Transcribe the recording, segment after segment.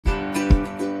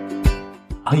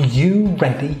Are you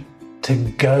ready to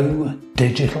go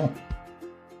digital?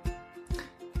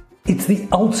 It's the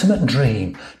ultimate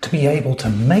dream to be able to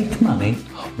make money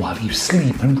while you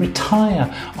sleep and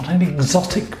retire on an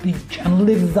exotic beach and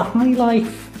live the high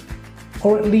life.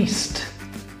 Or at least,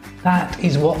 that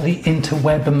is what the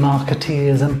interweb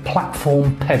marketeers and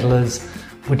platform peddlers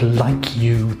would like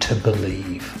you to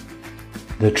believe.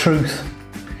 The truth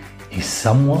is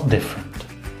somewhat different.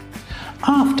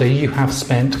 After you have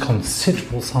spent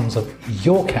considerable sums of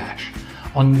your cash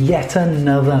on yet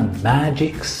another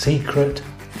magic secret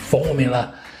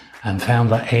formula and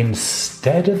found that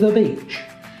instead of the beach,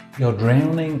 you're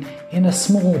drowning in a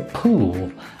small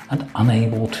pool and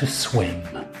unable to swim.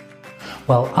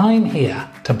 Well, I'm here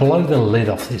to blow the lid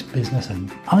off this business,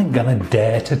 and I'm gonna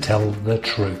dare to tell the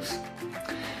truth.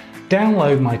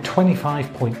 Download my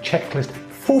 25-point checklist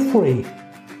for free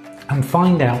and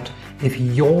find out if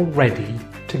you're ready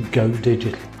to go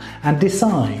digital, and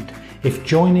decide if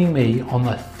joining me on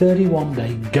the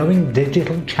 31-day Going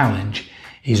Digital Challenge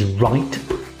is right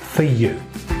for you.